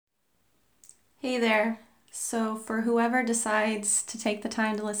Hey there. So, for whoever decides to take the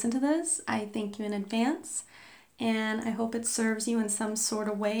time to listen to this, I thank you in advance and I hope it serves you in some sort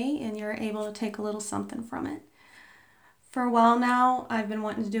of way and you're able to take a little something from it. For a while now, I've been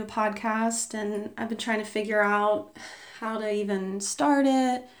wanting to do a podcast and I've been trying to figure out how to even start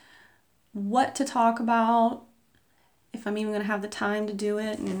it, what to talk about, if I'm even going to have the time to do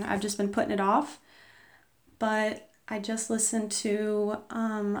it, and I've just been putting it off. But I just listened to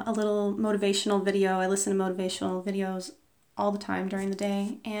a little motivational video. I listen to motivational videos all the time during the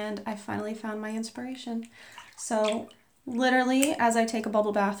day, and I finally found my inspiration. So, literally, as I take a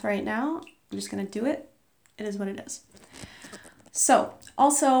bubble bath right now, I'm just going to do it. It is what it is. So,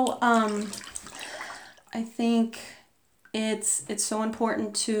 also, I think it's so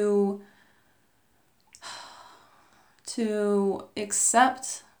important to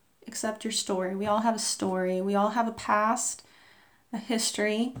accept your story. We all have a story. We all have a past, a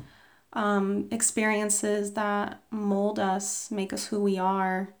history, experiences that mold us, make us who we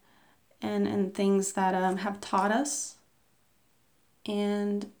are, and things that have taught us.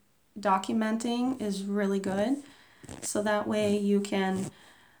 And documenting is really good. So that way you can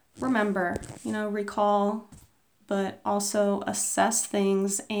remember, recall, but also assess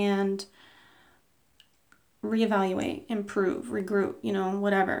things and reevaluate, improve, regroup,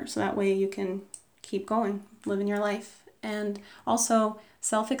 whatever. So that way you can keep going, living your life. And also,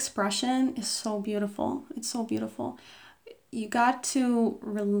 self expression is so beautiful. It's so beautiful. You got to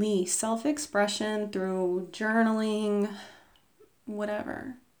release self expression through journaling,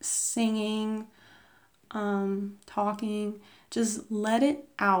 whatever, singing, talking. Just let it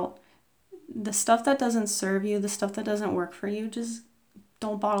out. The stuff that doesn't serve you, the stuff that doesn't work for you, just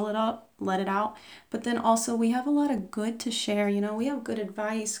don't bottle it up, let it out. But then also, we have a lot of good to share. We have good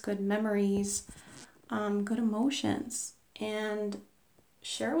advice, good memories, good emotions, and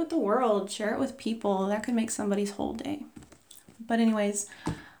share it with the world, share it with people. That could make somebody's whole day. But anyways,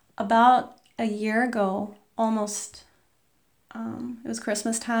 about a year ago, almost, it was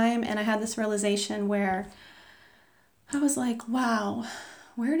Christmas time, and I had this realization where I was like, wow,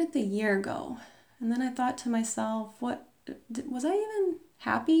 where did the year go? And then I thought to myself, what was I even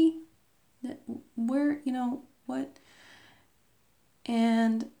happy? Where, what?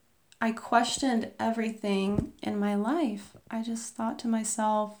 And I questioned everything in my life. I just thought to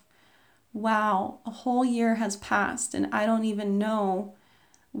myself, wow, a whole year has passed and I don't even know,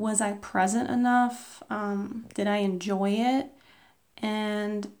 was I present enough? Did I enjoy it?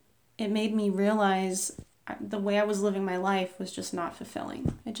 And it made me realize the way I was living my life was just not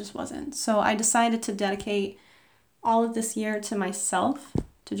fulfilling. It just wasn't. So I decided to dedicate all of this year to myself,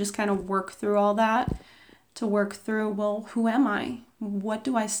 to just kind of work through all that, to work through, well, who am I? What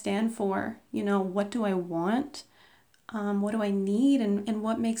do I stand for? What do I want? What do I need? And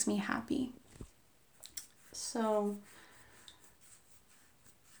what makes me happy? So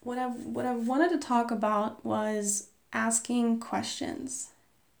what I wanted to talk about was asking questions.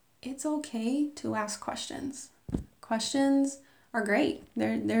 It's okay to ask questions. Questions are great.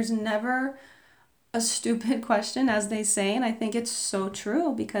 There's never a stupid question, as they say, and I think it's so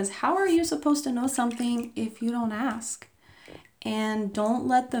true, because how are you supposed to know something if you don't ask? And don't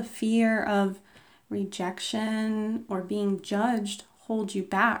let the fear of rejection or being judged hold you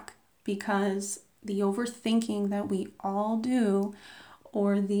back, because the overthinking that we all do,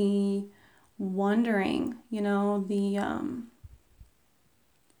 or the wondering, the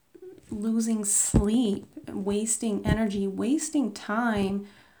losing sleep, wasting energy, wasting time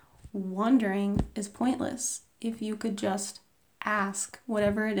wondering is pointless if you could just ask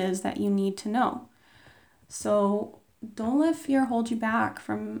whatever it is that you need to know. So don't let fear hold you back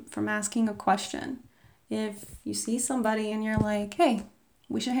from asking a question. If you see somebody and you're like, hey,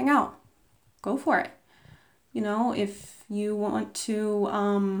 we should hang out, go for it. If you want to,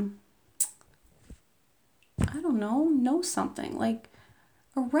 I don't know something like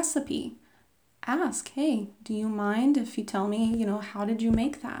a recipe, ask, hey, do you mind if you tell me, how did you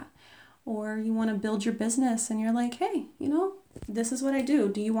make that? Or you want to build your business and you're like, hey, this is what I do.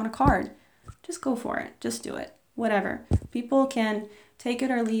 Do you want a card? Just go for it. Just do it. Whatever. People can take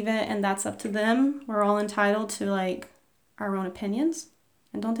it or leave it, and that's up to them. We're all entitled to our own opinions,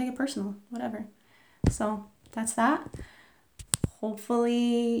 and don't take it personal. Whatever. So that's that.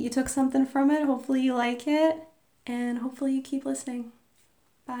 Hopefully you took something from it. Hopefully you like it, and hopefully you keep listening.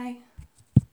 Bye.